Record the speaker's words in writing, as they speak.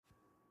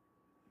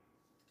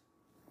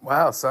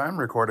Wow, so I'm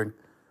recording.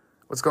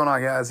 What's going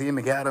on, guys? Ian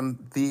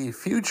McAdam, the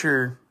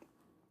future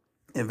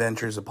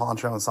adventures of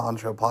Pancho and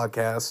Sancho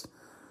podcast,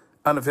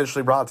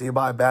 unofficially brought to you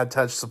by Bad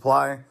Touch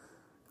Supply,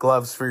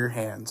 gloves for your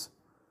hands.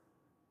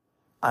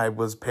 I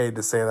was paid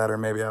to say that, or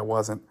maybe I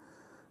wasn't.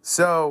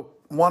 So,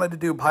 wanted to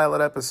do a pilot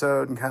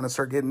episode and kind of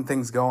start getting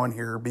things going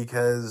here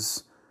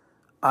because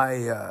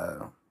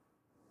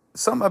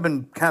something I've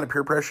been kind of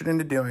peer pressured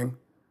into doing,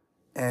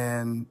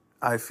 and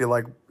I feel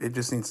like it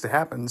just needs to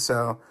happen.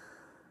 So,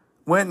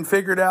 went and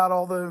figured out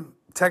all the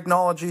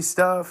technology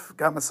stuff.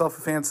 Got myself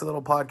a fancy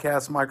little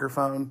podcast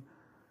microphone.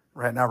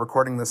 Right now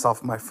recording this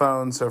off of my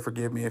phone, so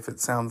forgive me if it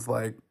sounds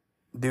like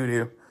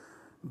doo-doo.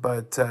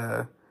 But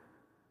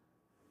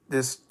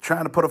just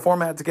trying to put a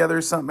format together,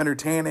 something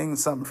entertaining,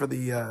 something for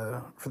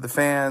the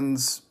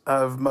fans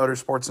of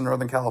motorsports in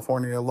Northern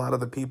California. A lot of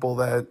the people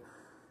that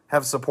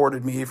have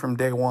supported me from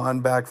day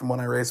one, back from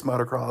when I raced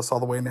motocross all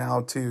the way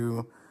now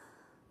to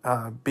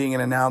being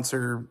an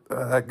announcer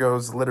that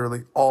goes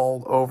literally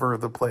all over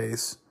the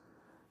place.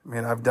 I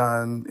mean, I've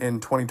done, in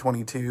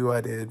 2022,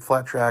 I did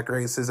flat track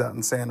races out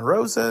in Santa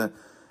Rosa,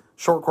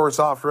 short course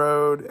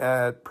off-road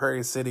at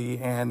Prairie City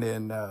and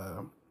in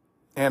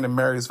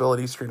Marysville at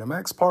East Street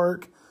MX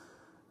Park.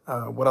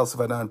 What else have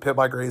I done? Pit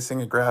bike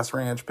racing at Grass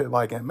Ranch, Pit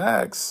Bike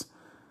MX.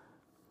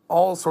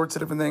 All sorts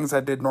of different things.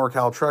 I did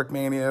NorCal Truck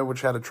Mania,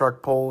 which had a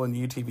truck pull and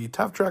UTV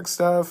tough truck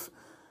stuff.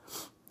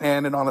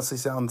 And it honestly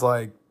sounds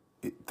like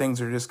things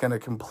are just going to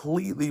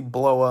completely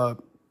blow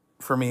up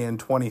for me in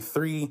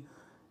 23,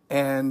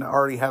 and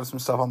already have some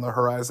stuff on the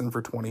horizon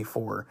for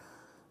 24.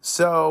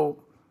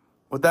 So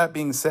with that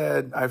being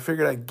said, I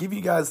figured I'd give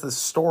you guys the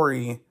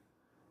story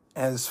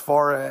as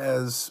far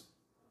as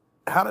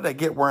how did I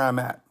get where I'm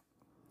at?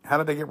 How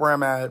did I get where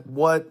I'm at?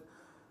 What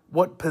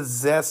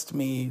possessed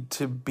me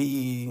to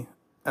be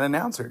an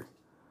announcer?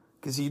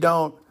 Because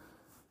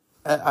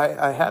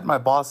I had my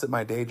boss at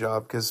my day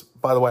job, because,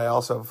 by the way, I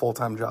also have a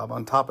full-time job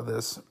on top of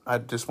this. I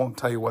just won't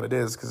tell you what it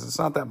is because it's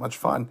not that much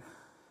fun.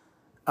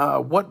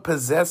 What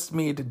possessed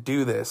me to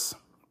do this?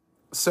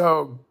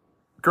 So,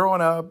 growing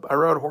up, I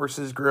rode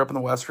horses, grew up in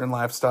the Western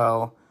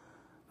lifestyle,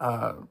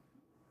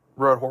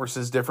 rode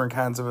horses, different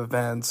kinds of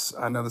events.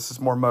 I know this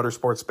is more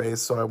motorsports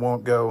based, so I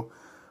won't go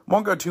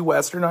too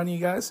Western on you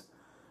guys.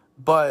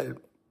 But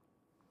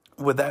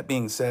with that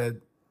being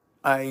said,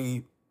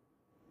 I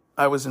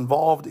was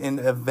involved in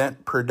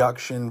event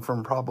production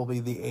from probably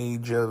the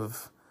age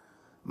of,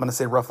 I'm going to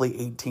say roughly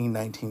 18,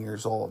 19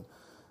 years old.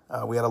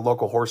 We had a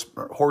local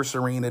horse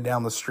arena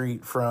down the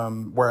street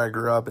from where I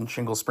grew up in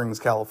Shingle Springs,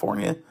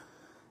 California.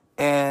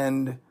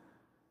 And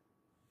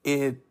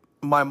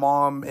my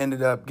mom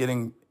ended up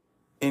getting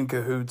in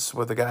cahoots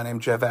with a guy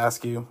named Jeff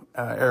Askew,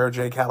 Aero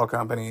J Cattle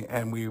Company,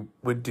 and we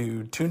would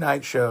do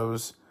 2-night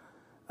shows.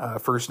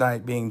 First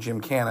night being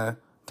Gymkhana,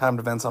 timed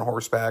events on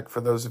horseback.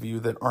 For those of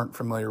you that aren't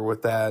familiar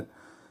with that,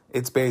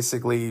 it's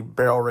basically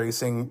barrel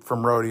racing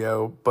from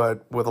rodeo,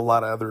 but with a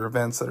lot of other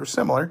events that are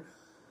similar.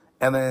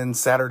 And then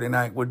Saturday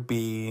night would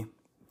be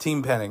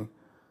team penning.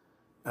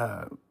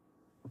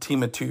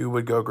 Team of 2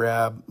 would go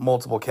grab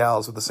multiple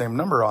cows with the same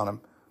number on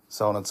them,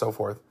 so on and so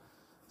forth.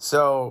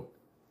 So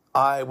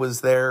I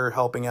was there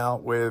helping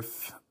out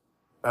with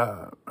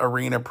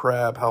arena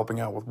prep,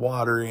 helping out with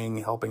watering,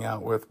 helping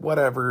out with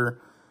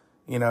whatever,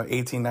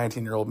 18,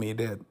 19-year-old me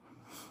did.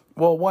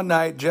 Well, one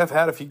night, Jeff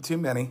had a few too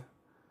many,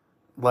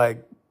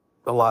 like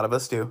a lot of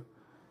us do,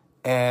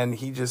 and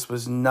he just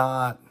was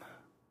not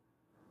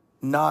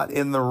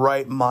in the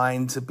right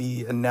mind to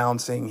be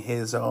announcing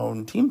his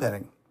own team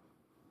penning.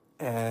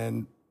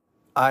 And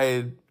I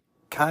had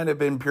kind of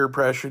been peer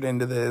pressured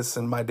into this,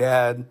 and my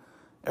dad,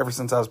 ever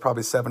since I was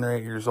probably 7 or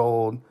 8 years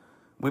old,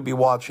 we'd be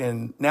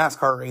watching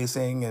NASCAR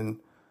racing and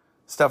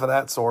stuff of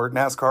that sort.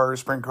 NASCAR,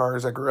 sprint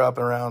cars. I grew up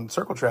around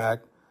circle track,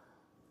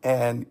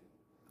 and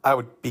I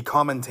would be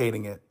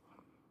commentating it.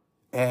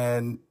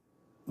 And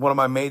one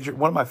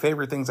of my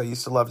favorite things I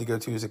used to love to go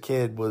to as a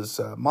kid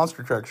was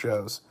monster truck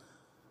shows.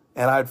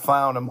 And I'd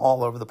found them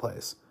all over the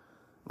place.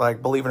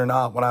 Like, believe it or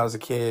not, when I was a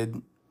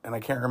kid, and I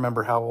can't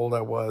remember how old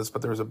I was,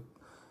 but there was a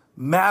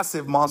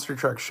massive monster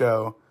truck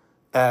show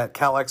at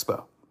Cal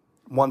Expo.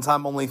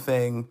 One-time only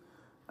thing.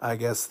 I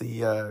guess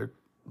the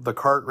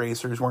kart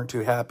racers weren't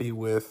too happy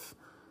with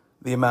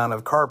the amount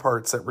of car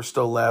parts that were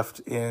still left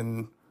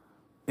in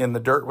the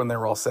dirt when they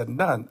were all said and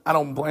done. I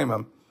don't blame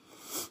them.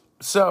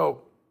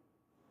 So,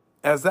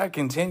 as that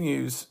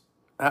continues,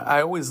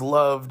 I always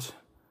loved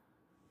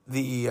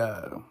the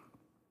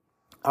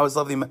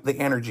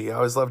energy. I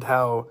always loved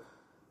how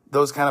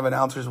those kind of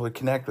announcers would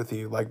connect with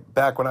you. Like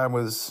back when I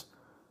was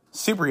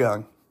super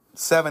young,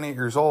 7, 8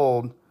 years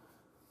old,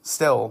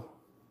 still,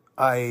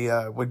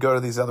 I would go to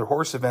these other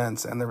horse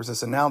events, and there was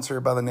this announcer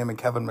by the name of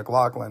Kevin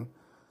McLaughlin.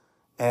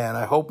 And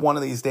I hope one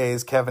of these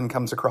days Kevin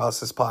comes across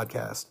this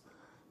podcast,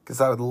 because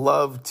I would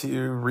love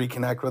to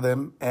reconnect with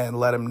him and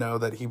let him know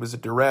that he was a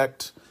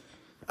direct,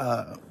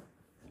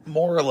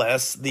 more or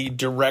less the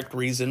direct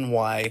reason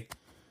why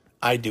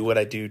I do what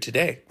I do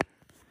today.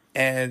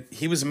 And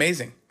he was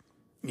amazing.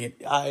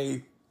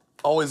 I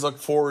always look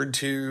forward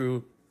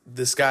to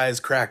this guy's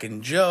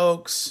cracking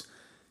jokes.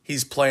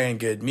 He's playing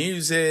good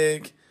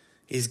music.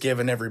 He's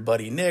giving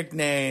everybody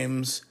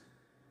nicknames.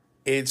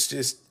 It's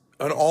just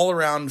an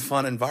all-around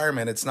fun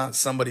environment. It's not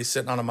somebody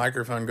sitting on a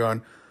microphone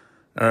going,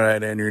 all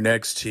right, and your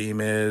next team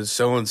is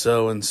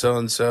so-and-so and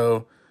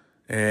so-and-so,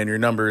 and your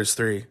number is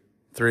 3.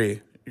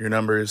 Your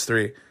number is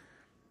 3.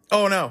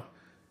 Oh, no.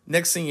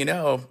 Next thing you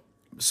know,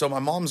 so my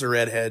mom's a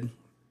redhead,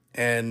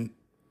 and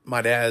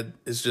my dad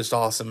is just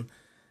awesome.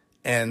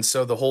 And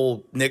so the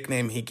whole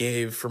nickname he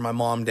gave for my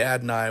mom,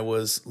 dad, and I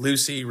was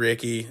Lucy,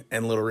 Ricky,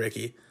 and Little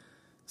Ricky.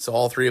 So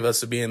all three of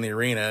us would be in the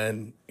arena,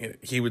 and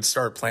he would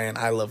start playing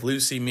I Love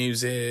Lucy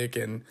music,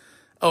 and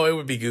it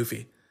would be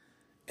goofy.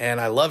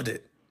 And I loved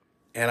it.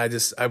 And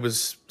I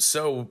was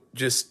so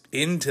just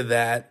into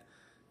that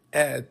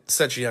at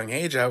such a young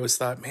age. I always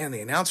thought, man,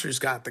 the announcer's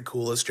got the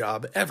coolest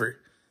job ever.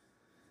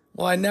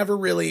 Well, I never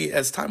really,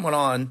 as time went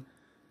on,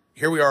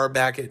 here we are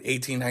back at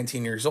 18,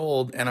 19 years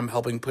old, and I'm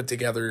helping put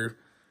together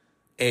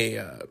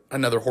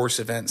another horse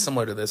event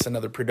similar to this,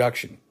 another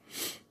production.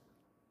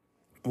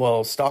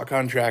 Well, stock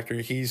contractor,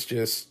 he's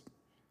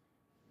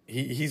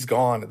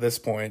gone at this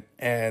point,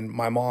 and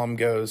my mom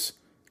goes,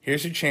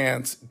 here's your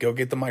chance, go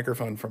get the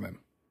microphone from him.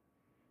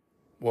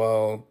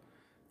 Well,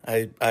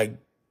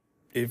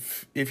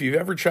 if you've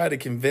ever tried to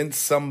convince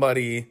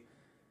somebody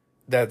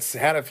that's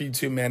had a few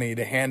too many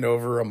to hand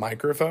over a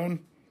microphone,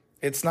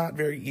 it's not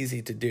very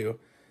easy to do.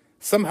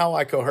 Somehow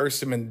I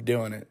coerced him into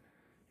doing it.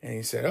 And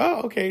he said,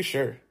 oh, okay,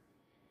 sure.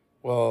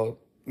 Well,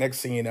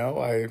 next thing you know,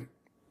 I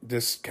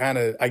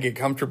get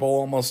comfortable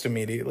almost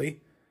immediately.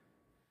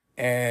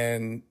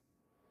 And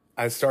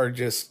I started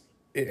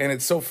and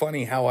it's so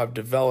funny how I've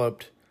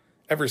developed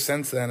ever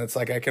since then. It's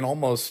like I can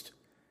almost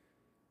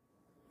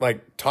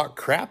talk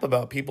crap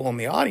about people in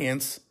the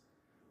audience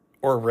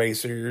or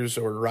racers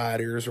or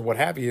riders or what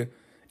have you,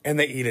 and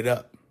they eat it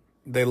up.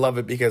 They love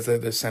it because they're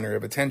the center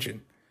of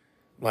attention.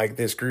 Like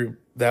this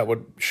group that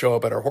would show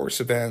up at our horse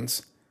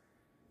events,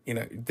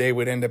 they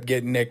would end up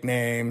getting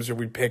nicknames, or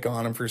we'd pick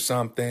on them for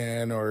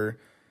something, or,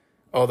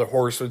 the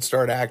horse would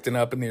start acting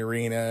up in the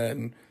arena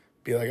and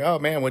be like, oh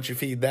man, what'd you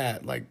feed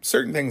that? Like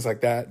certain things like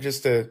that,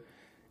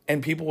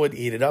 and people would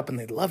eat it up and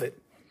they'd love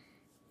it.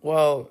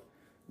 Well,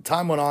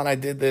 time went on, I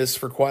did this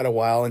for quite a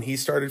while, and he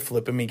started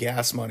flipping me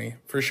gas money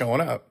for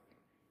showing up.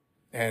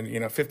 And,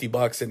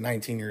 $50 at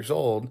 19 years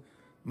old,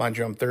 mind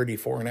you, I'm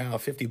 34 now,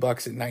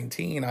 $50 at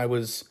 19,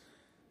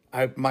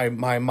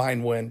 my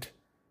mind went,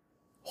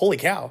 holy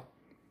cow,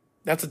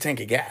 that's a tank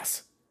of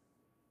gas.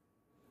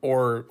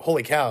 Or,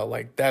 holy cow,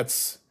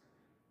 that's,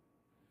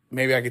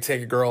 maybe I could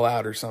take a girl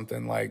out or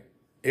something.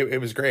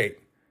 It was great.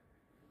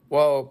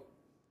 Well,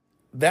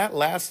 that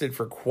lasted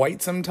for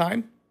quite some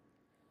time.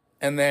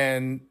 And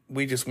then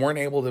we just weren't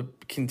able to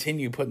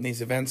continue putting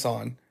these events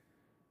on.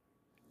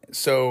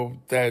 So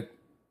that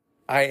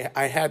I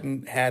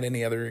hadn't had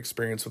any other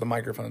experience with a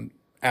microphone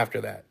after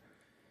that.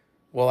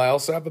 Well, I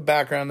also have a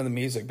background in the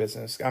music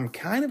business. I'm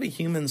kind of a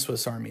human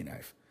Swiss Army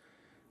knife.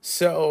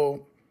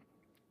 So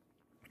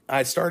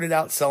I started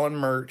out selling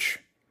merch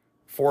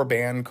for a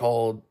band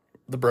called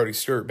the Brody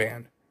Stewart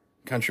Band,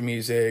 country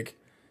music,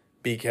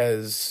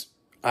 because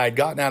I had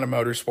gotten out of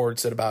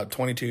motorsports at about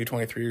 22,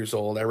 23 years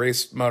old. I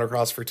raced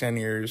motocross for 10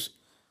 years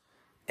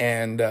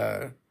and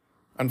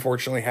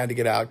unfortunately had to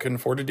get out, couldn't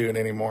afford to do it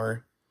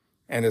anymore.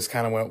 And just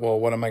kind of went, well,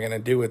 what am I going to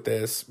do with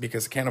this?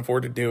 Because I can't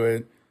afford to do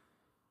it.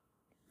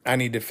 I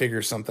need to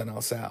figure something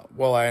else out.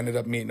 Well, I ended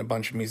up meeting a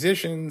bunch of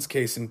musicians.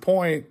 Case in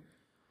point,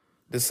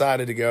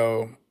 decided to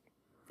go,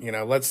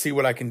 let's see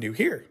what I can do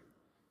here.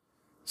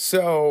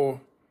 So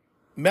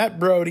met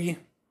Brody,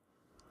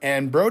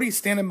 and Brody's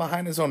standing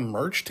behind his own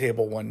merch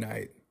table one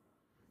night.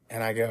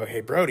 And I go,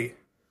 hey, Brody,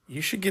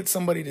 you should get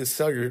somebody to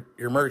sell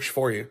your merch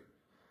for you.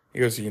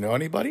 He goes, do you know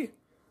anybody?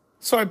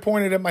 So I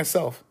pointed at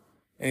myself,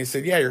 and he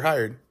said, yeah, you're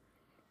hired.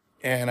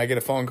 And I get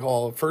a phone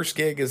call. First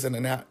gig as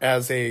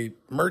a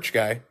merch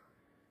guy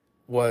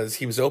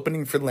he was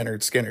opening for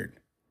Leonard Skinner.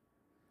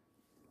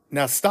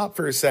 Now stop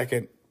for a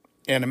second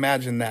and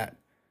imagine that.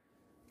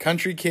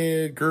 Country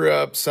kid, grew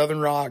up, Southern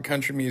rock,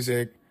 country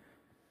music,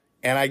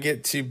 and I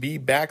get to be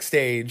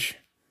backstage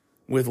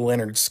with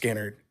Leonard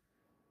Skinner.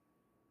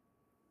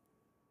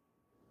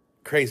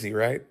 Crazy,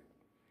 right?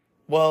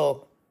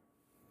 Well,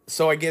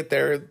 so I get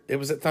there. It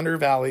was at Thunder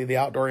Valley, the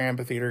outdoor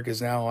amphitheater,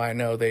 because now I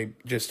know they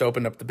just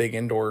opened up the big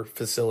indoor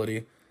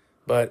facility.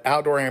 But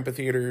outdoor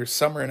amphitheater,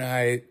 summer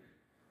night,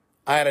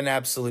 I had an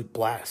absolute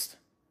blast.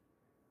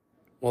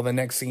 Well, the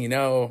next thing you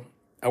know,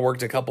 I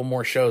worked a couple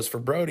more shows for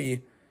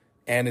Brody,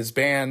 and his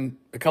band,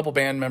 a couple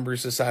band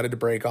members decided to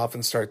break off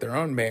and start their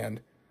own band.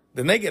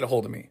 Then they get a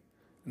hold of me,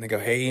 and they go,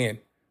 hey, Ian,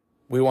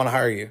 we want to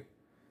hire you.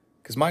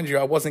 Because mind you,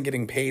 I wasn't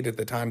getting paid at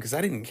the time because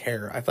I didn't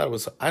care. I thought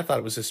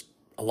it was just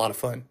a lot of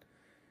fun.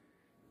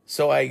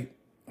 So I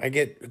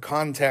get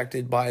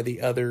contacted by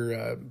the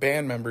other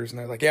band members, and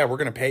they're like, yeah, we're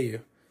going to pay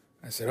you.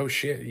 I said, oh,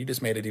 shit, you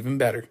just made it even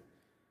better.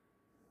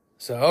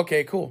 So,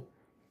 okay, cool.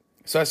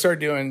 So I start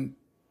going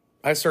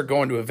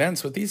to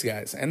events with these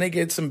guys, and they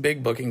get some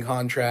big booking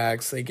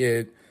contracts. They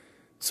get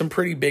some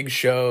pretty big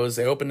shows.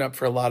 They opened up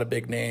for a lot of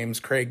big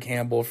names: Craig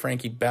Campbell,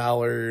 Frankie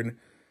Ballard.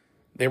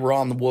 They were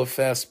on the Wolf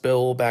Fest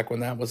bill back when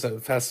that was a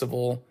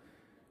festival.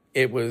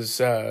 It was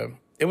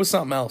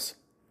something else.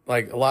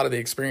 Like, a lot of the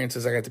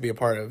experiences I got to be a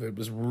part of, it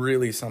was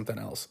really something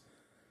else.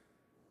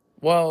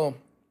 Well,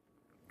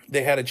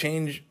 they had a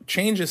change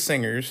of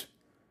singers,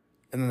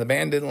 and then the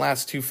band didn't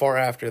last too far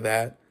after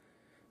that.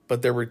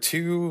 But there were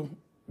two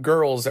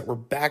girls that were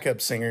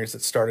backup singers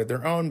that started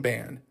their own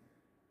band,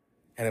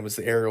 and it was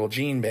the Ariel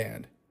Jean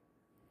Band.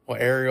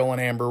 Well, Ariel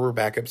and Amber were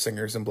backup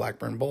singers in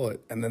Blackburn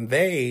Bullet, and then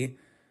they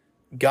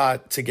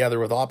got together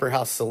with Opera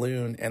House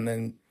Saloon and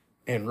then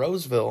in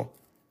Roseville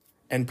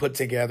and put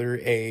together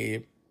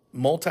a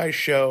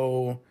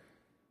multi-show.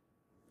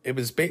 It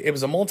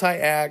was a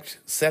multi-act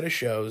set of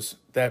shows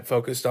that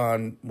focused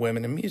on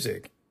women in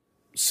music.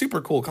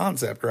 Super cool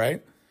concept,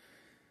 right?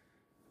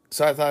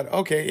 So I thought,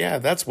 okay, yeah,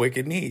 that's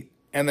wicked neat.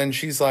 And then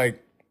she's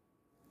like,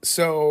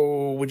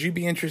 so would you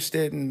be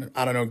interested in,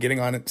 I don't know, getting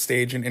on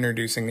stage and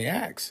introducing the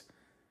acts?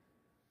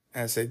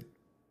 And I said,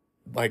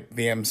 like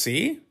the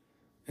MC?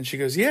 And she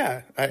goes,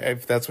 yeah,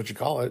 if that's what you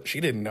call it.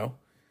 She didn't know.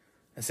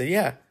 I said,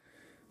 yeah.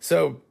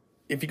 So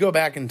if you go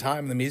back in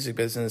time in the music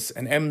business,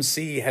 an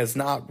MC has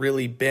not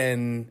really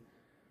been,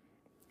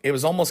 it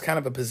was almost kind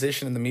of a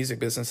position in the music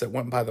business that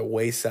went by the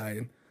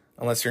wayside,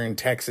 unless you're in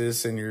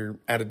Texas and you're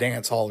at a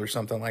dance hall or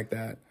something like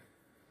that.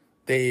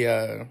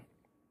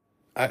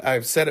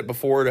 I've said it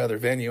before to other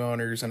venue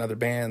owners and other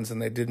bands,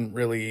 and they didn't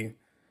really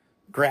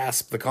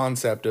grasp the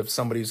concept of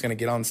somebody who's going to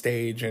get on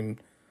stage and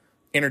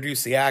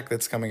introduce the act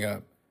that's coming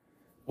up.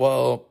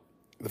 Well,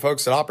 the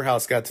folks at Opera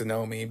House got to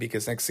know me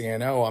because next thing I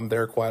know, I'm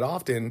there quite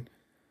often.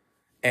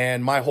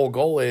 And my whole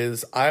goal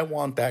is I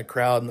want that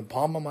crowd in the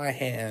palm of my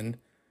hand,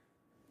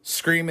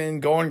 screaming,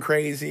 going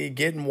crazy,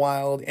 getting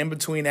wild, in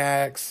between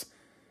acts,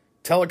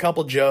 tell a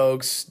couple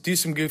jokes, do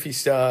some goofy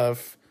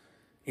stuff,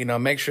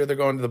 make sure they're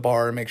going to the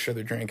bar, make sure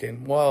they're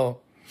drinking.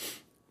 Well,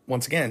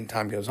 once again,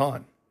 time goes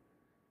on.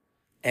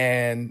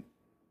 And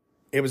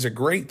it was a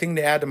great thing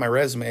to add to my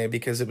resume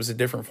because it was a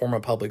different form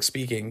of public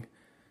speaking.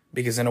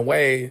 Because in a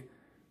way,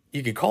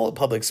 you could call it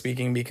public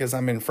speaking because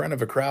I'm in front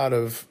of a crowd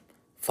of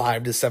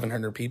 500 to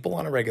 700 people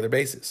on a regular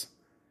basis.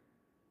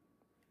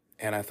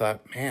 And I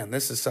thought, man,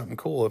 this is something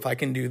cool. If I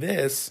can do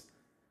this,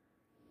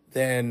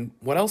 then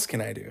what else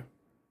can I do?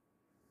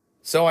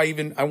 So I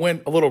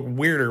went a little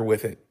weirder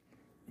with it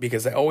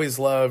because I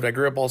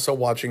grew up also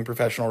watching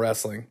professional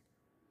wrestling.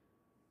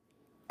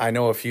 I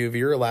know a few of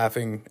you are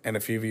laughing and a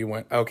few of you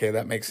went, okay,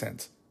 that makes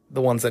sense.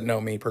 The ones that know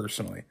me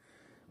personally.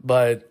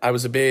 But I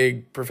was a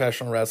big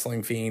professional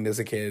wrestling fiend as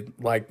a kid,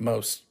 like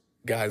most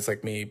guys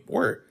like me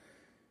were.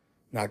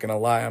 Not going to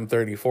lie, I'm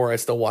 34. I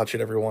still watch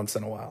it every once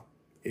in a while.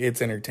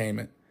 It's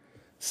entertainment.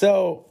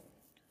 So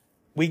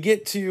we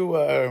get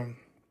to...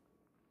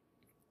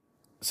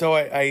 So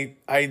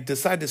I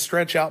decided to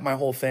stretch out my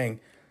whole thing.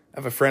 I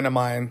have a friend of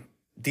mine,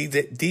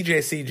 DJ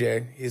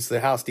CJ. He's the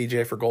house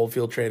DJ for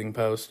Goldfield Trading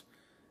Post.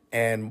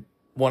 And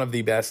one of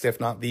the best, if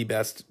not the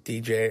best,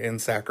 DJ in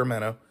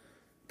Sacramento.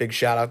 Big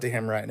shout out to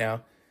him right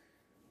now.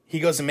 He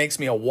goes and makes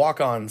me a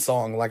walk-on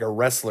song like a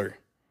wrestler.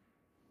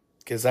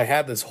 Because I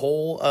had this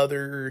whole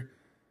other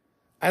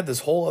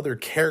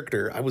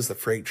character. I was the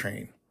freight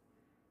train.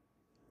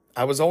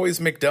 I was always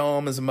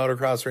McDome as a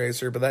motocross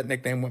racer, but that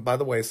nickname went by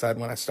the wayside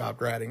when I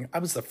stopped riding. I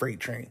was the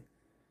freight train.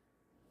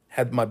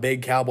 Had my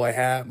big cowboy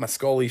hat, my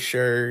Scully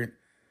shirt.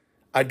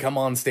 I'd come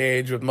on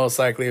stage with most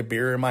likely a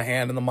beer in my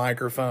hand and the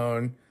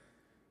microphone.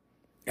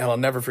 And I'll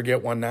never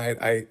forget one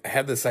night, I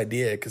had this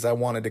idea because I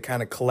wanted to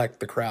kind of collect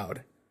the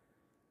crowd.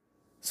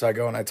 So I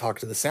go and I talk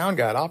to the sound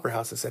guy at Opera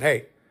House. I said,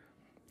 hey,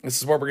 this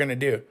is what we're going to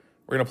do.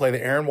 We're going to play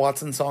the Aaron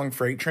Watson song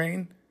Freight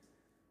Train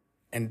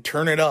and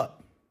turn it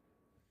up.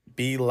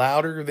 Be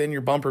louder than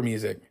your bumper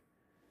music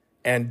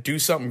and do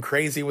something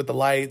crazy with the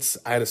lights.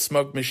 I had a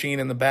smoke machine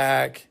in the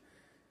back.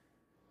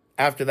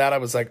 After that, I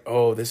was like,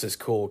 oh, this is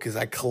cool because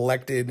I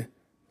collected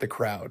the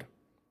crowd.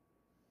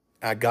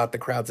 I got the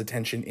crowd's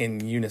attention in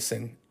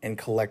unison and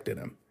collected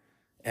them.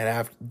 And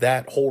after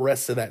that whole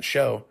rest of that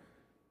show,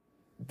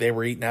 they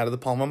were eating out of the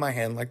palm of my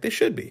hand like they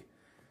should be.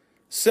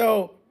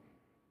 So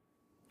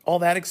all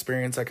that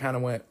experience, I kind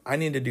of went, I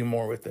need to do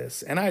more with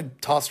this. And I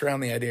tossed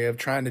around the idea of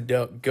trying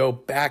to go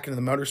back into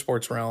the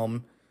motorsports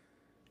realm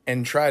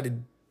and try to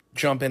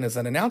jump in as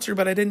an announcer,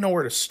 but I didn't know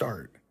where to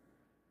start.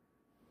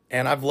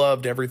 And I've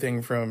loved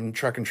everything from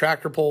truck and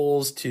tractor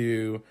pulls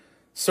to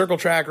circle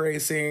track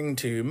racing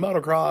to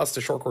motocross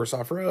to short course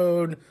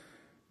off-road.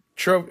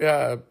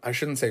 I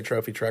shouldn't say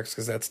trophy trucks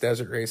because that's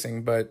desert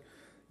racing, but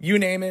you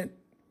name it,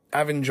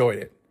 I've enjoyed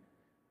it.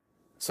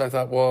 So I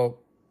thought, well,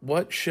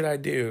 what should I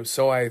do?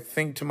 So I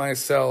think to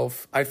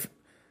myself,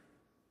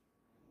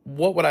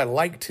 what would I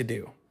like to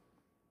do?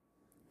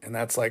 And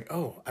that's like,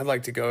 oh, I'd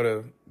like to go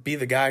to be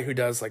the guy who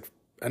does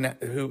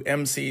who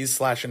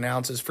MCs /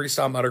 announces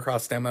freestyle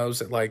motocross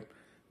demos at like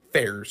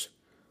fairs,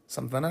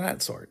 something of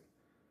that sort.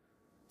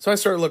 So I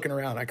started looking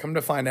around. I come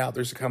to find out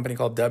there's a company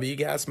called W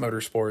Gas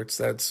Motorsports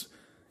that's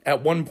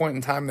at one point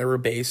in time they were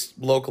based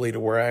locally to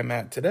where I'm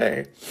at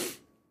today.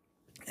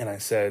 And I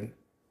said,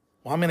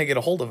 well, I'm going to get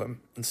a hold of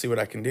him and see what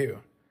I can do.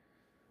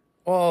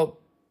 Well,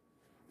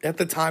 at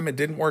the time it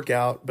didn't work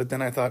out, but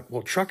then I thought,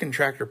 well, truck and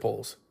tractor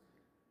pulls.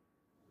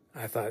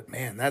 I thought,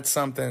 man, that's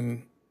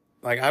something.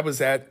 Like, I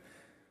was at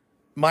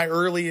my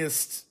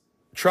earliest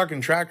truck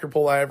and tractor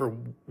pull I ever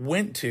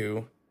went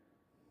to.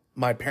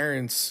 My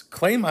parents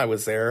claim I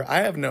was there. I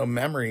have no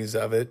memories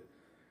of it,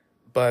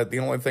 but the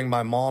only thing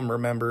my mom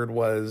remembered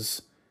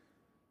was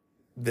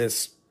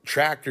this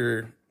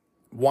tractor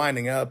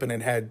winding up, and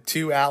it had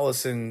 2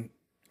 Allison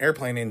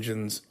airplane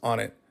engines on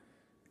it.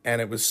 And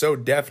it was so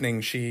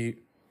deafening, she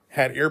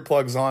had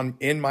earplugs on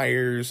in my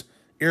ears,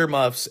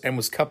 earmuffs, and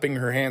was cupping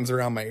her hands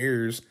around my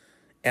ears.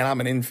 And I'm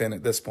an infant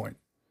at this point.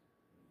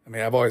 I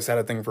mean, I've always had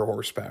a thing for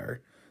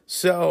horsepower.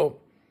 So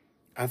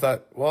I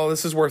thought, well,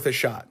 this is worth a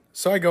shot.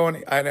 So I go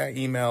and I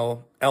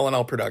email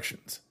L&L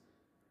Productions.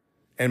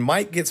 And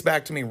Mike gets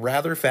back to me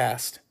rather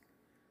fast.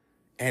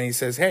 And he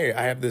says, hey,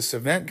 I have this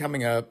event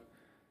coming up.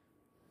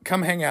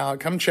 Come hang out,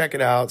 come check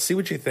it out, see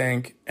what you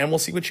think, and we'll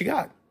see what you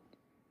got.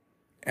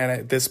 And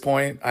at this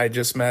point, I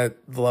just met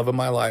the love of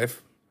my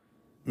life,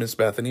 Miss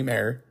Bethany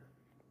Mayer.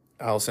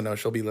 I also know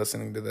she'll be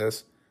listening to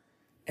this.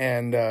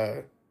 And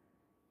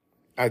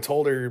I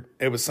told her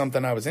it was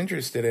something I was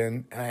interested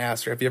in. And I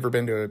asked her, have you ever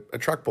been to a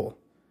truck pull?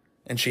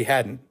 And she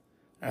hadn't.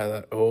 I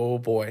thought, oh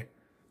boy,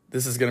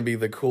 this is going to be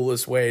the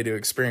coolest way to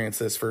experience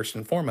this first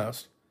and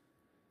foremost.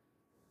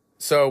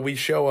 So we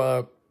show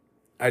up,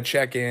 I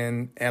check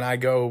in, and I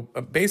go,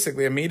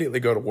 basically immediately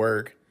go to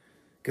work,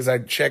 because I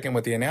check in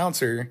with the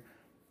announcer,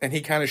 and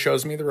he kind of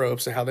shows me the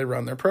ropes of how they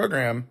run their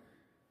program.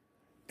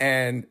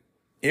 And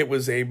it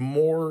was a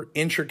more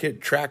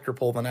intricate tractor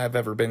pull than I've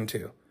ever been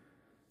to.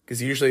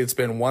 Because usually it's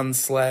been one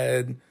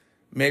sled,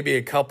 maybe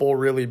a couple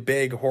really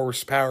big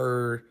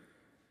horsepower,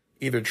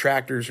 either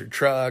tractors or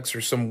trucks,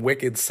 or some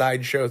wicked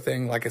sideshow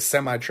thing like a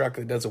semi-truck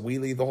that does a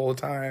wheelie the whole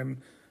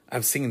time.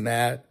 I've seen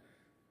that.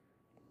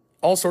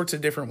 All sorts of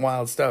different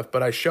wild stuff.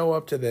 But I show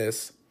up to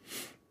this,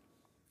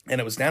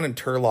 and it was down in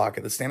Turlock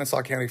at the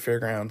Stanislaus County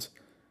Fairgrounds.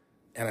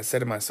 And I said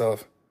to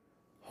myself,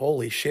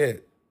 holy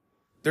shit,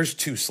 there's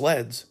 2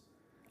 sleds.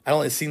 I'd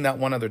only seen that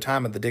one other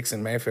time at the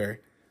Dixon Mayfair.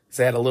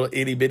 They had a little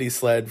itty bitty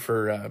sled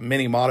for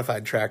mini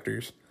modified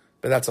tractors,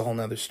 but that's a whole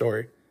nother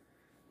story.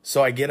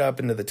 So I get up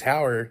into the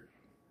tower,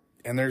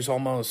 and there's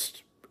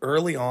almost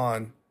early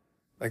on,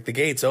 like the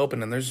gates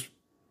open, and there's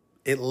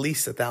at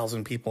least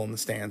 1,000 people in the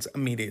stands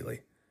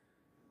immediately.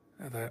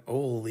 I thought,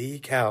 holy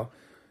cow.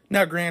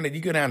 Now, granted,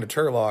 you go down to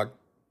Turlock,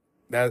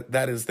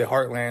 that is the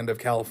heartland of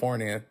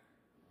California,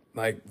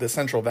 like the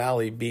Central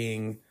Valley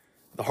being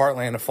the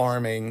heartland of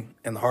farming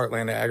and the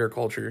heartland of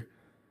agriculture.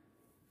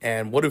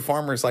 And what do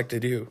farmers like to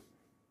do?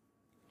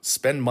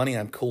 Spend money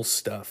on cool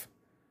stuff.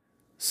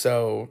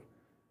 So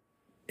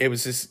it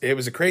was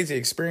a crazy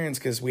experience,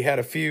 because we had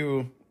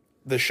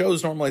the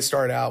shows normally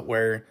start out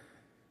where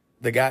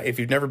the guy, if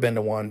you've never been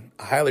to one,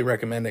 I highly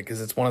recommend it,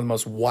 because it's one of the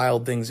most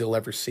wild things you'll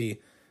ever see.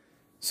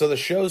 So the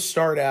shows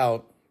start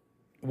out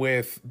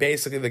with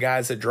basically the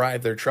guys that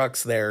drive their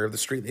trucks there, the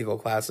street legal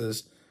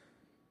classes.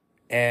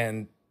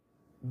 And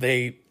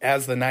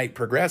as the night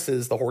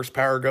progresses, the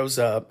horsepower goes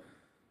up,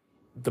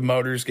 the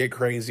motors get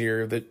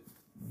crazier,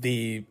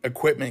 the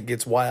equipment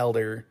gets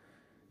wilder.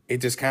 It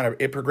just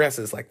it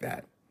progresses like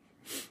that.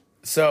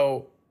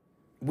 So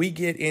we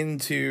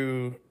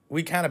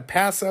kind of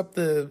pass up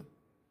the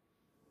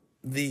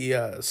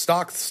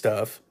stock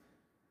stuff,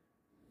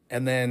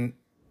 and then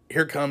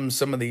here comes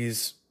some of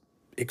these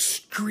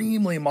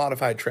extremely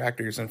modified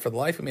tractors. And for the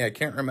life of me, I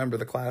can't remember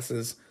the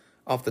classes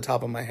off the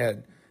top of my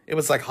head. It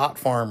was like Hot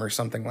Farm or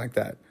something like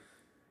that.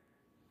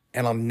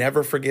 And I'll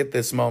never forget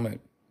this moment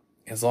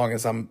as long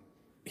as I'm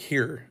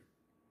here.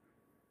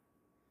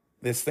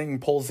 This thing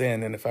pulls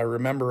in, and if I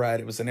remember right,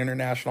 it was an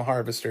International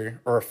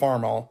Harvester or a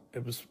Farmall.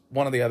 It was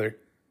one or the other.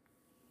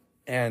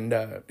 And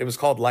it was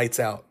called Lights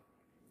Out.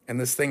 And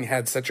this thing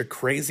had such a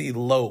crazy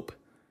lope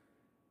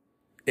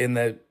in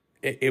that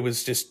it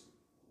was just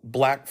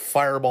black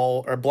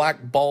fireball or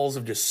black balls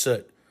of just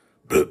soot.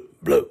 Bloop,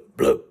 bloop,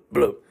 bloop,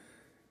 bloop.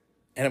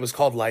 And it was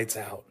called Lights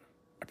Out.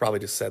 I probably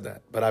just said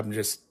that, but I'm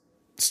just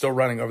still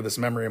running over this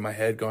memory in my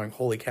head going,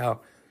 holy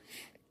cow.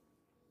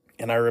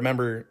 And I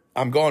remember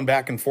I'm going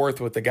back and forth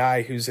with the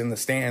guy who's in the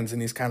stands,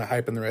 and he's kind of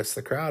hyping the rest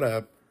of the crowd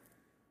up.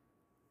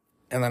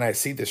 And then I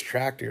see this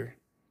tractor,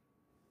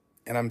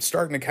 and I'm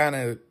starting to kind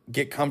of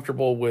get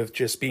comfortable with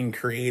just being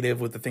creative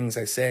with the things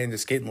I say and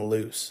just getting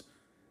loose.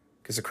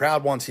 Because the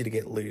crowd wants you to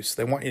get loose.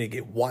 They want you to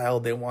get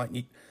wild. They want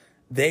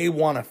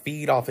to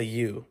feed off of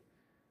you.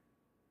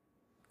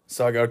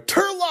 So I go,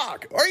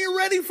 Turlock, are you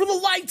ready for the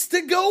lights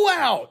to go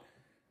out?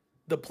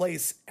 The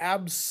place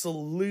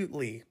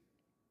absolutely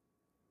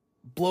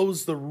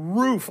blows the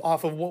roof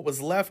off of what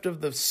was left of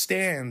the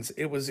stands.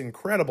 It was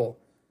incredible.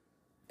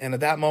 And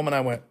at that moment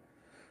I went,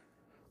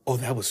 oh,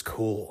 that was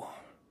cool.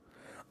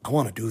 I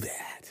want to do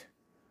that.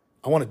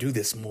 I want to do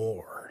this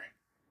more.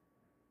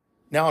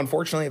 Now,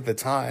 unfortunately, at the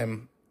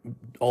time,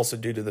 also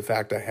due to the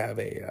fact I have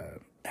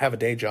a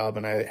day job,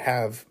 and I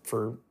have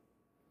for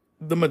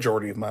the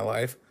majority of my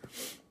life,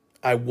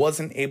 I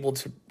wasn't able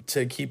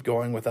to keep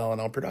going with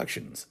L&L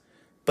Productions.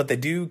 But they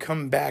do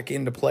come back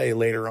into play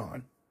later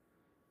on.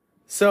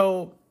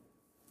 So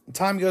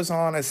time goes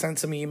on. I sent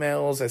some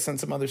emails. I sent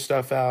some other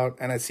stuff out.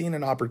 And I seen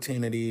an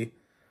opportunity.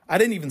 I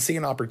didn't even see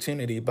an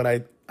opportunity, but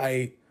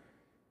I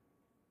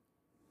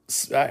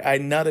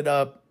nutted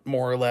up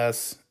more or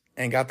less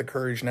and got the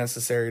courage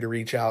necessary to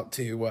reach out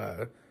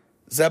to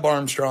Zeb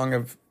Armstrong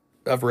of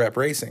Rep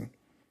Racing.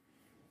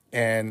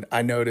 And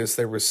I noticed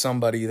there was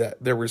somebody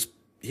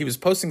he was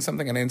posting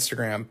something on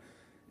Instagram,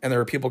 and there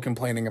were people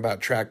complaining about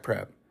track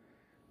prep.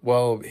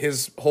 Well,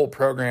 his whole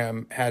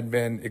program had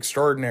been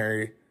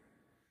extraordinary,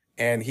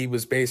 and he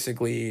was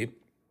basically,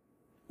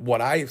 what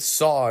I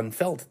saw and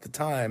felt at the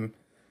time,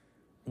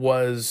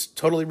 was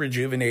totally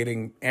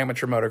rejuvenating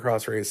amateur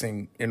motocross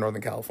racing in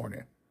Northern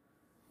California.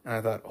 And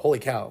I thought, holy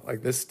cow,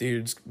 like this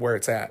dude's where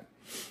it's at.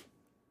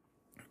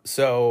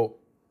 So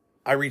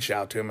I reached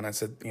out to him and I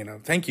said,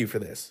 thank you for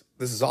this.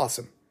 This is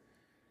awesome.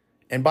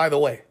 And by the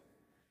way,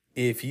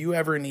 if you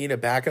ever need a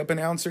backup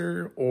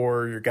announcer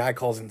or your guy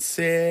calls in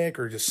sick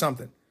or just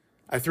something,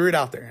 I threw it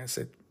out there. I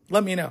said,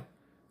 let me know.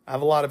 I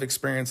have a lot of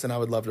experience and I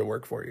would love to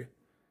work for you.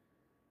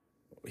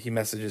 He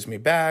messages me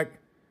back.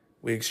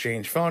 We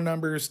exchange phone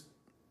numbers.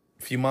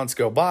 A few months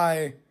go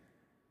by.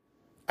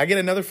 I get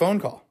another phone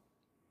call.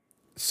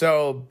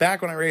 So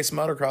back when I raced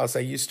motocross, I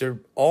used to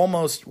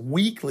almost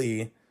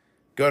weekly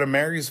go to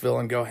Marysville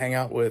and go hang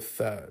out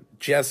with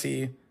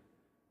Jesse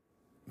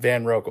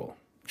Van Rokel.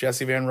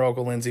 Jesse Van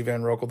Rokel, Lindsay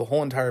Van Rokel, the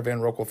whole entire Van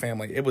Rokel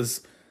family. It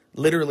was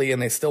literally,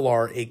 and they still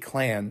are, a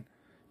clan.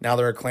 Now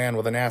they're a clan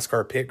with a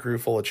NASCAR pit crew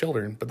full of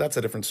children, but that's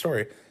a different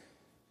story.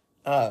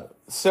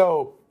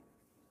 So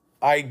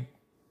I,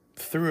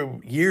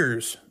 through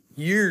years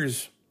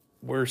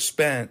were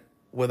spent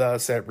with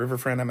us at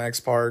Riverfront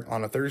MX Park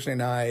on a Thursday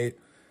night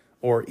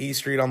or E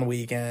Street on the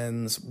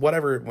weekends,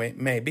 whatever it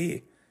may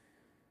be.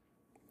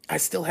 I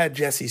still had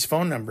Jesse's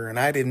phone number and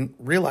I didn't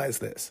realize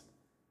this.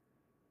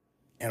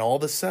 And all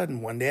of a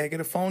sudden, one day I get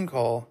a phone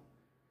call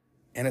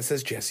and it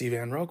says Jesse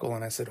Van Rokel.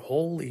 And I said,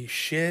 holy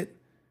shit.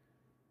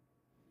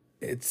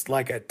 It's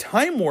like a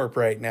time warp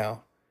right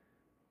now.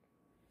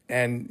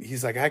 And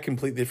he's like, I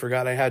completely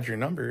forgot I had your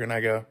number. And I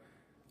go,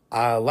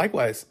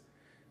 likewise.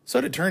 So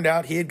it turned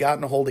out he had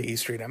gotten a hold of E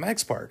Street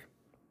MX Park.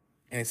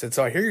 And he said,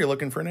 so I hear you're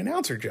looking for an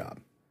announcer job.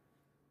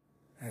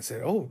 And I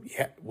said, oh,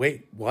 yeah,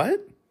 wait,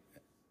 what?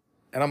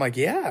 And I'm like,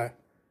 yeah.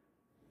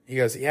 He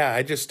goes, yeah,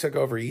 I just took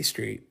over E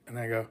Street. And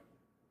I go,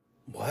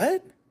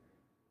 what?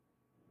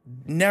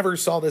 Never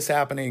saw this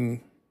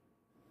happening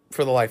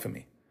for the life of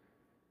me.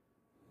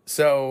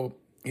 So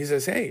he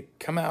says, hey,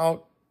 come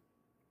out.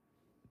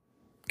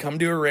 Come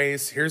do a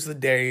race. Here's the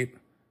date.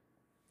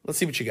 Let's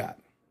see what you got.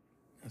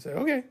 I said,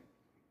 okay.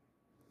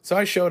 So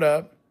I showed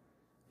up,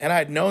 and I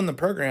had known the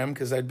program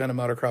because I'd been a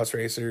motocross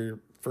racer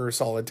for a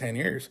solid 10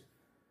 years.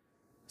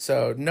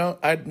 So no,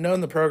 I'd known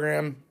the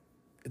program.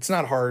 It's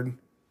not hard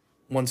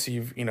once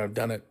you've,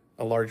 done it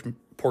a large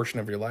portion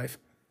of your life.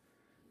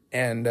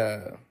 And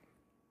I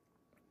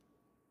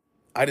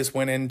just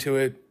went into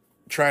it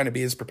trying to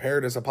be as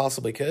prepared as I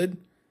possibly could.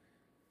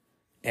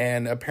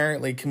 And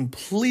apparently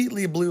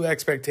completely blew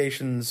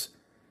expectations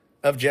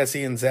of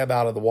Jesse and Zeb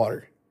out of the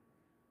water.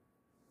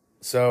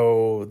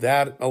 So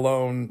that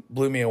alone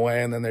blew me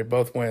away. And then they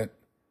both went,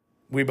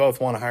 we both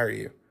want to hire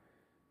you.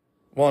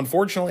 Well,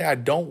 unfortunately, I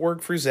don't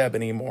work for Zeb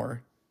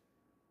anymore.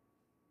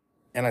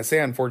 And I say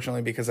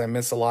unfortunately because I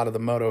miss a lot of the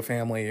moto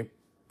family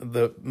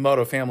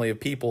of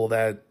people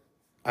that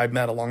I've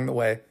met along the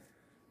way.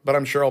 But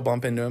I'm sure I'll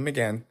bump into him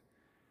again.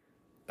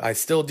 I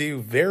still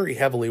do very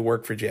heavily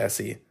work for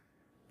Jesse.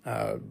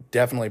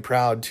 Definitely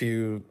proud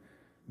to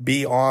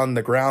be on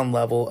the ground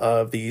level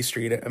of the E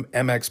Street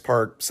MX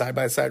Park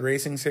side-by-side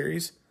racing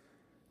series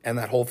and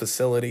that whole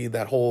facility,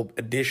 that whole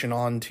addition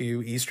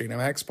onto E Street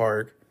MX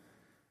Park.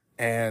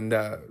 And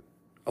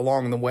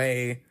along the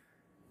way,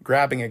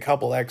 grabbing a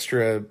couple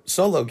extra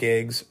solo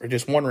gigs or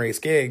just one race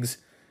gigs,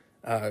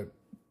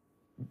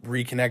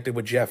 reconnected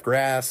with Jeff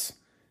Grass.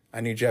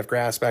 I knew Jeff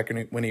Grass back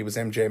when he was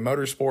MJ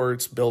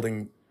Motorsports,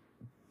 building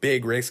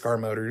big race car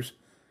motors.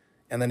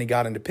 And then he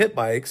got into pit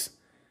bikes,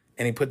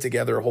 and he put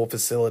together a whole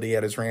facility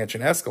at his ranch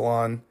in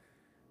Escalon,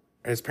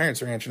 his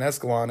parents' ranch in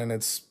Escalon, and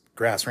it's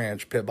Grass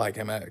Ranch Pit Bike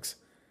MX.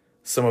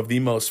 Some of the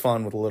most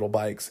fun with the little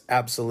bikes.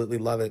 Absolutely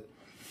love it.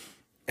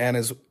 And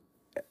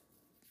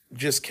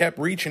just kept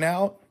reaching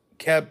out,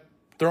 kept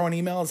throwing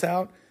emails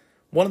out.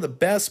 One of the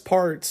best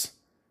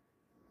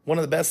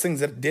things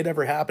that did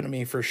ever happen to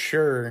me for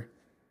sure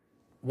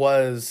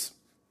was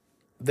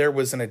there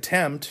was an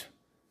attempt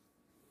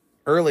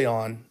early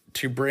on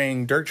to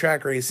bring dirt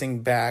track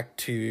racing back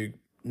to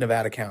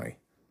Nevada County,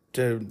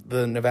 to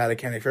the Nevada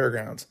County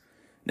Fairgrounds.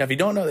 Now, if you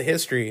don't know the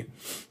history,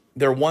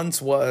 there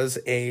once was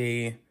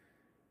a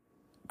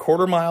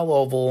quarter-mile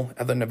oval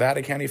at the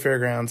Nevada County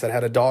Fairgrounds that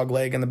had a dog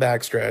leg in the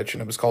backstretch,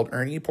 and it was called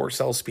Ernie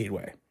Porcel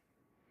Speedway.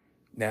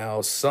 Now,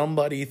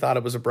 somebody thought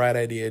it was a bright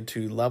idea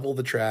to level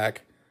the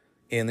track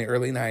in the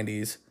early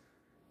 90s,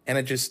 and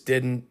it just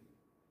didn't.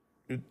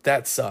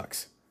 That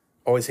sucks.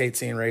 Always hate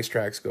seeing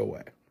racetracks go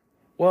away.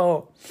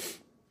 Well,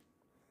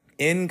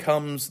 In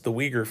comes the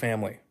Uyghur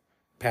family,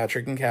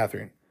 Patrick and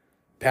Catherine.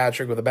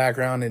 Patrick with a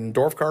background in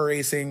dwarf car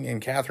racing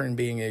and Catherine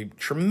being a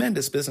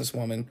tremendous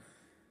businesswoman.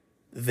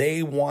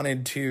 They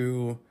wanted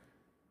to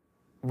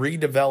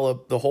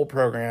redevelop the whole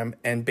program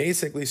and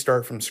basically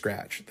start from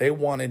scratch. They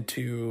wanted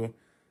to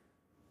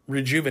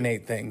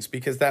rejuvenate things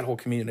because that whole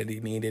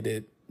community needed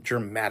it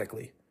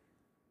dramatically.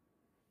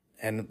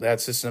 And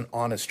that's just an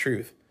honest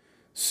truth.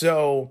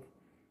 So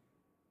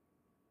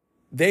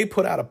they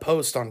put out a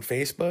post on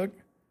Facebook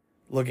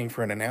looking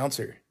for an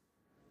announcer.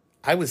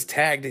 I was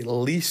tagged at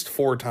least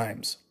 4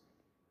 times.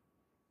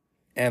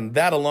 And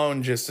that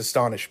alone just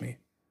astonished me.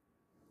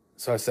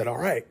 So I said, all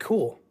right,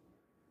 cool.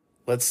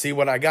 Let's see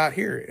what I got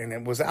here. And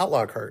it was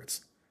outlaw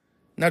carts.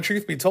 Now,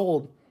 truth be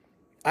told,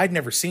 I'd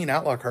never seen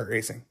outlaw kart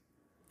racing.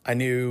 I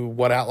knew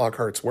what outlaw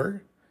carts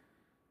were,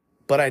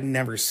 but I'd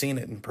never seen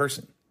it in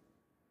person.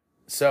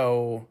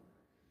 So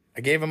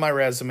I gave him my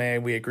resume.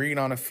 We agreed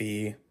on a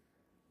fee.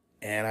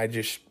 And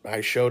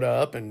I showed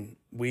up and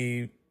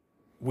we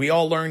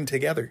all learned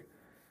together.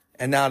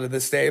 And now to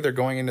this day, they're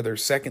going into their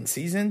 2nd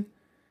season.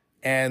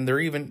 And they're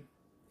even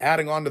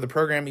adding on to the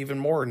program even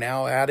more.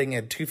 Now adding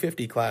a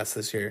 250 class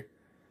this year,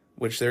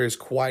 which there is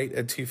quite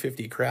a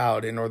 250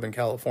 crowd in Northern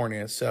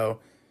California. So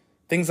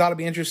things ought to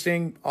be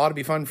interesting, ought to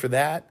be fun for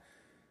that.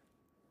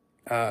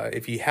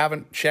 If you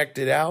haven't checked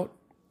it out,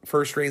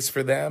 first race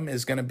for them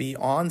is going to be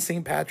on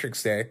St.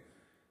 Patrick's Day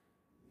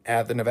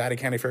at the Nevada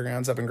County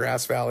Fairgrounds up in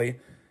Grass Valley.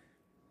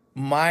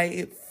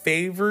 My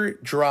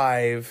favorite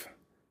drive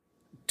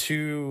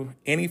to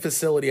any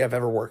facility I've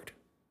ever worked.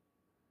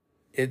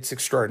 It's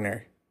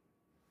extraordinary.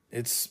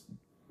 It's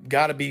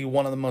got to be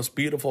one of the most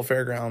beautiful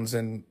fairgrounds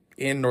in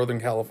Northern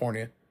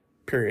California,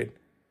 period.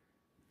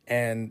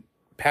 And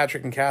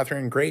Patrick and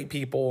Catherine, great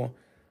people,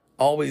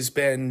 always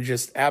been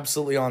just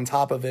absolutely on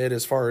top of it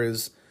as far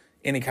as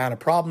any kind of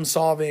problem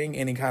solving,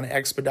 any kind of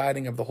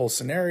expediting of the whole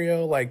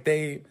scenario. Like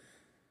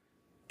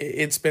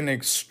it's been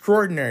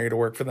extraordinary to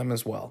work for them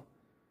as well.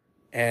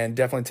 And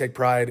definitely take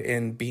pride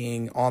in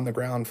being on the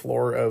ground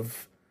floor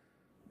of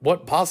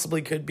what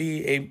possibly could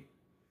be a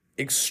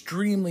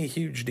extremely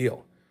huge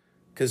deal,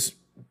 because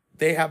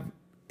they have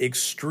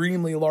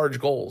extremely large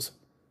goals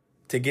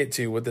to get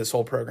to with this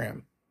whole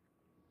program.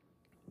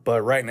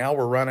 But right now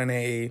we're running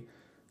a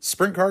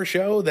sprint car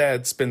show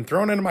that's been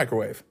thrown in a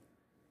microwave,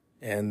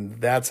 and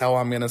that's how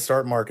I'm going to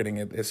start marketing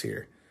it this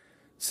year.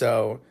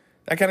 So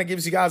that kind of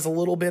gives you guys a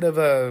little bit of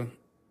a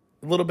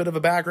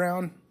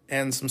background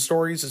and some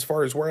stories as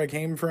far as where I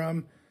came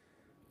from.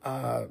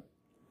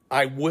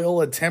 I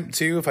will attempt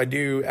to, if I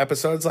do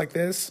episodes like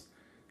this,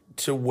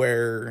 to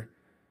where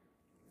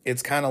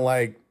it's kind of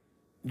like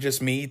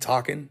just me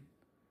talking,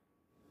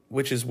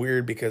 which is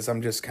weird because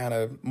I'm just kind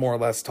of more or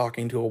less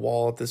talking to a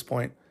wall at this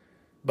point.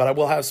 But I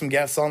will have some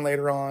guests on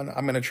later on.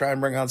 I'm going to try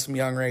and bring on some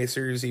young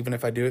racers, even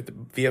if I do it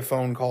via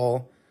phone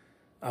call.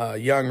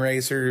 Young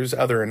racers,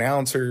 other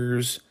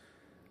announcers,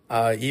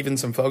 even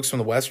some folks from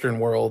the Western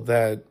world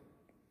that,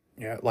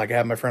 yeah, like I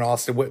have my friend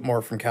Austin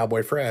Whitmore from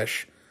Cowboy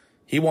Fresh.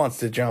 He wants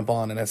to jump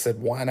on, and I said,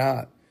 why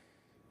not?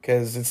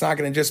 Because it's not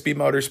going to just be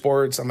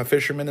motorsports. I'm a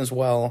fisherman as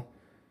well.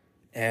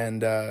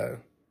 And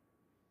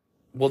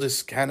we'll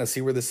just kind of see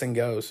where this thing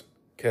goes.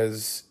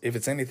 Because if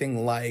it's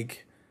anything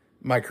like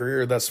my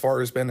career thus far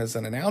has been as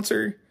an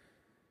announcer,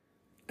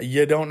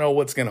 you don't know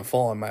what's going to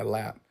fall in my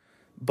lap.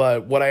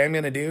 But what I am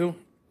going to do,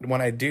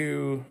 when I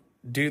do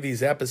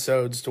these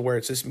episodes to where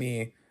it's just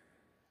me,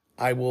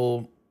 I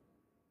will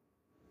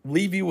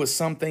leave you with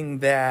something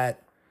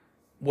that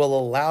will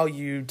allow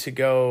you to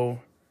come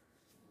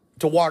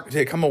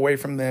away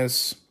from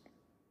this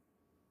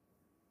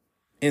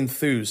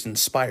enthused,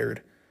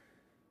 inspired.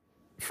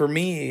 For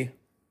me,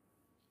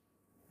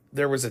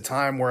 there was a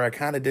time where I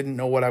kind of didn't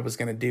know what I was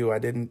going to do. I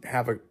didn't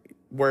have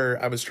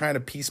where I was trying to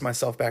piece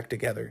myself back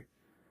together.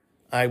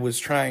 I was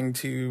trying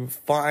to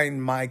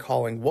find my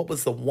calling. What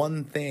was the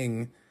one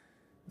thing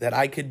that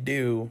I could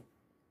do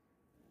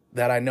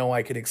that I know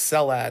I could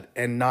excel at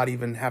and not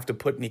even have to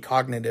put any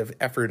cognitive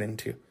effort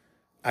into?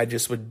 I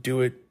just would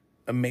do it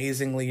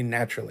amazingly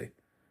naturally.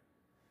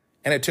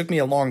 And it took me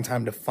a long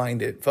time to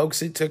find it.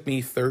 Folks, it took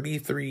me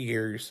 33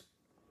 years.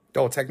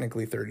 Oh,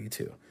 technically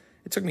 32.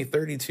 It took me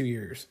 32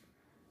 years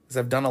because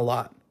I've done a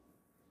lot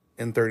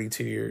in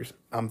 32 years.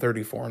 I'm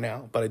 34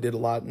 now, but I did a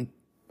lot and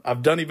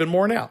I've done even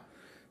more now.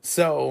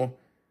 So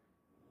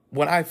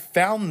when I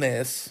found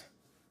this,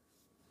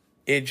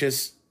 it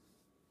just,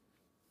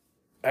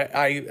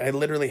 I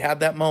literally had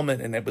that moment,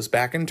 and it was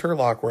back in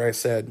Turlock where I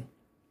said,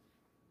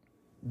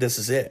 this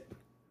is it.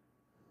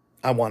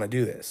 I want to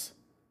do this.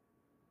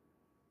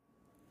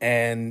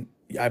 And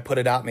I put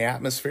it out in the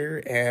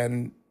atmosphere,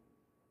 and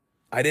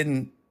I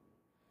didn't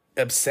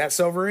obsess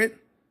over it.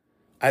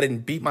 I didn't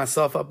beat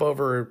myself up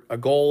over a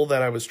goal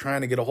that I was trying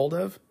to get a hold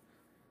of.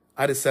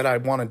 I just said, I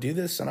want to do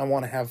this and I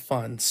want to have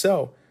fun.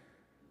 So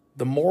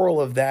the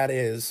moral of that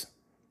is,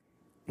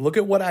 look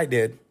at what I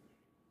did.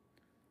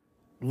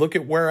 Look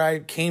at where I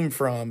came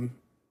from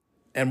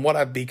and what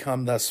I've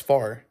become thus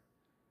far.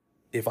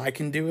 If I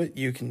can do it,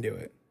 you can do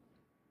it.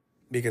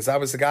 Because I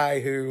was the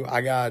guy who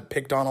I got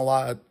picked on a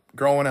lot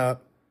growing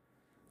up.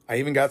 I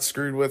even got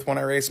screwed with when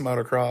I raced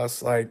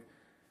motocross. Like,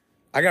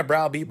 I got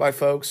browbeat by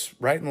folks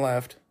right and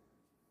left,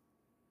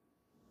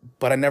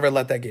 but I never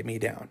let that get me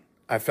down.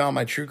 I found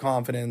my true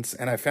confidence,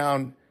 and I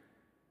found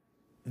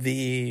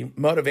the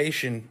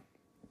motivation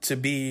to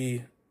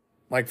be,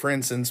 like, for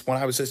instance, when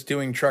I was just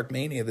doing Truck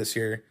Mania this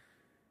year,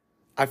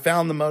 I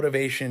found the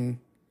motivation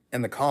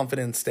and the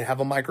confidence to have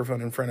a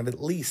microphone in front of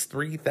at least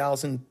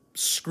 3,000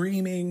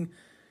 screaming,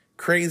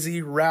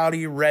 crazy,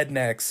 rowdy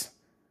rednecks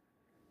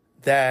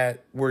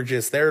that were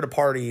just there to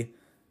party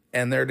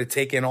and there to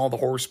take in all the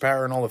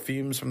horsepower and all the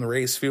fumes from the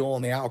race fuel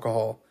and the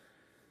alcohol.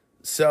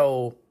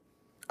 So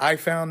I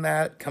found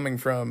that coming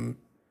from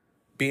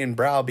being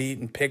browbeat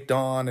and picked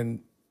on, and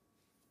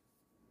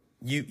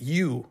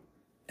you,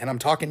 and I'm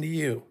talking to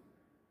you,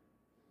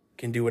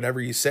 can do whatever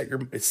you set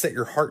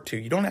your heart to.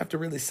 You don't have to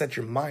really set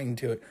your mind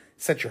to it.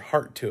 Set your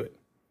heart to it,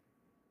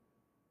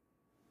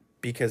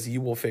 because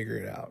you will figure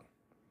it out.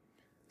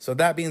 So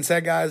that being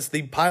said, guys,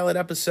 the pilot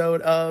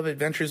episode of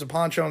Adventures of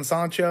Pancho and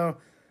Sancho,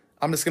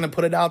 I'm just going to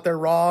put it out there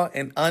raw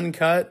and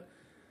uncut.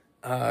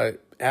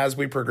 As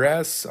we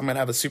progress, I'm going to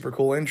have a super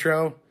cool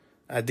intro.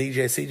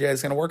 DJ CJ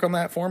is going to work on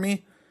that for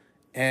me.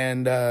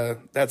 And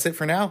that's it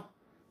for now.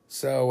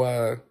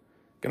 So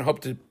going to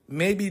hope to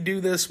maybe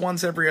do this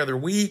once every other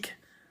week,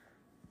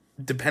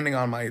 depending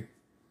on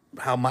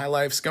how my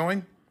life's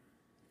going.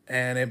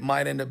 And it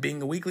might end up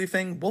being a weekly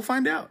thing. We'll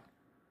find out.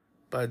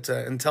 But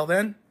until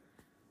then,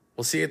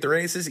 we'll see you at the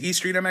races.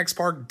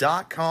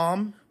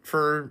 eStreetMXPark.com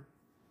for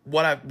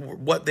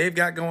what they've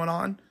got going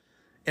on.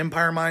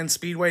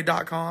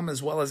 EmpireMineSpeedway.com,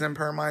 as well as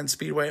Empire Mine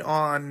Speedway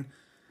on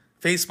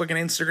Facebook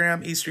and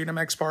Instagram.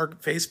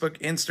 eStreetMXPark, Facebook,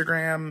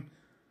 Instagram.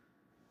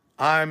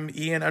 I'm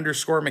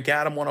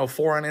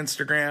Ian_McAdam104 on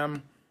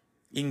Instagram.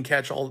 You can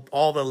catch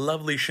all the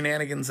lovely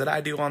shenanigans that I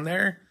do on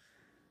there.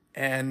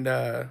 And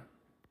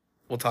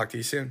we'll talk to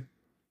you soon.